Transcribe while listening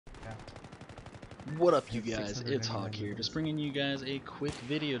What up, you guys? It's Hawk here, just bringing you guys a quick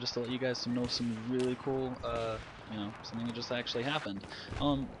video just to let you guys know some really cool, something that just actually happened.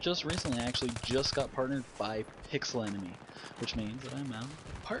 Just recently, I actually just got partnered by Pixel Enemy, which means that I'm now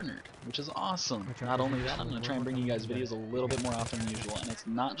partnered, which is awesome. Not only that, I'm going to try and bring you guys videos a little bit more often than usual, and it's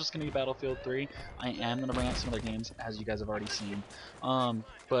not just going to be Battlefield 3. I am going to bring out some other games, as you guys have already seen.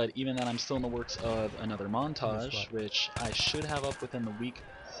 But even then, I'm still in the works of another montage, which I should have up within the week,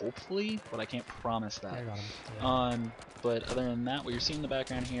 hopefully, but I can't promise that. But other than that, what you're seeing in the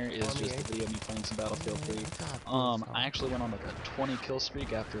background here is just a video of me playing some Battlefield 3. I actually went on like a 20 kill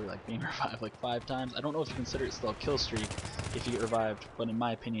streak after like being revived like 5 times. I don't know if you consider it still a kill streak if you get revived, but in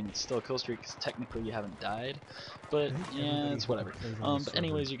my opinion it's still a kill streak because technically you haven't died. But yeah, it's whatever. But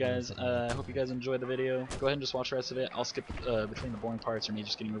anyways, you guys, I hope you guys enjoyed the video. Go ahead and just watch the rest of it. I'll skip between the boring parts or me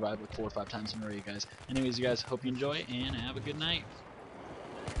just getting revived like 4 or 5 times in a row, you guys. Anyways, you guys, hope you enjoy and have a good night.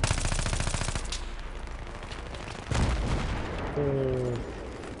 Too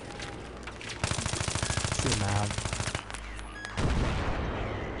mad.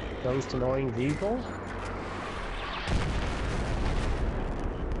 Most annoying vehicle?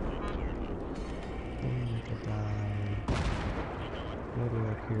 Maybe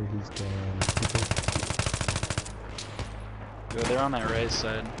up here he's down. Yo, they're on that right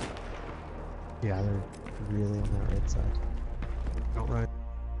side. Yeah, they're really on that right side. Don't run.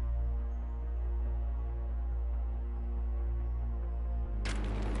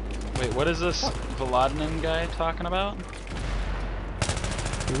 Wait, what is this Volodnin guy talking about?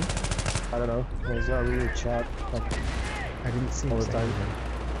 Who? I don't know. He's not reading chat. Like, I didn't see him all the time.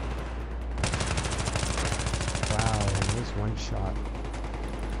 Wow, there's one shot.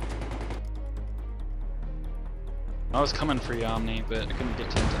 I was coming for you, Omni, but I couldn't get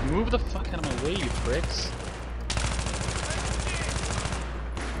to him. Move the fuck out of my way, you pricks!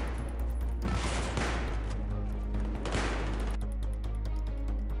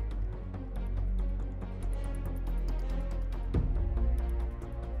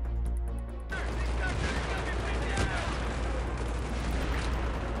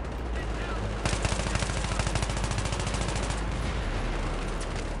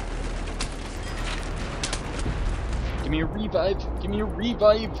 Give me a revive! Give me a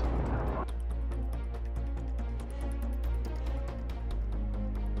revive!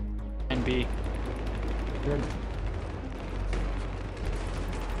 And B. Good.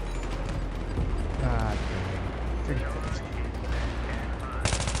 God damn.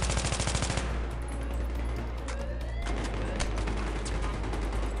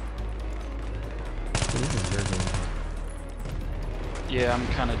 Yeah, I'm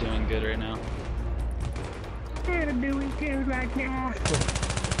kind of doing good right now. I'm doing good right now.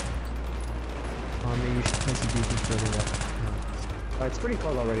 Maybe you should play some defense further up. It's pretty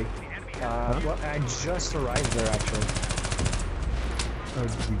close already. Well, I just arrived there actually. Oh,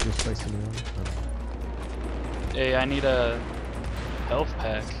 did you just play something else? Hey, I need a health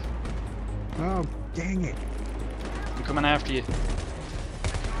pack. Oh, dang it. I'm coming after you.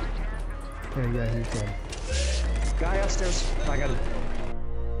 Yeah, he's dead. Guy upstairs. I got him.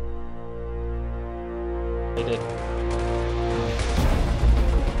 They did.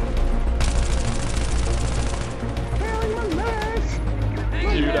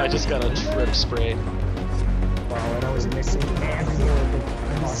 Dude, I just got a trip spray. Wow, and I was missing everything.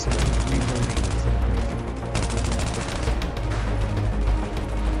 Awesome.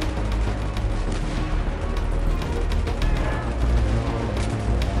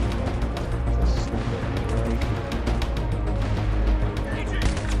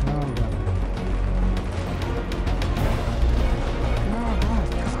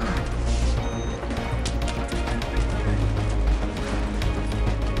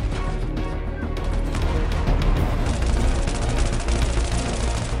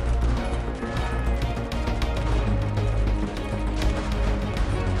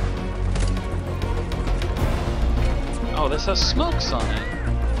 Oh, this has smokes on it.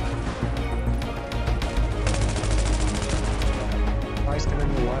 I stand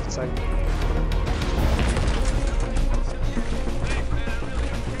on the left side.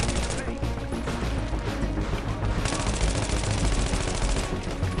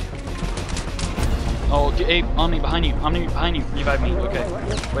 Oh, hey, Omni behind you, revive me, okay.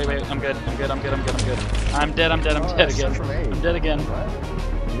 Wait, I'm good. I'm dead again. I'm dead again.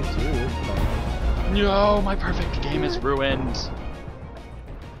 Me too. No, my perfect game is ruined.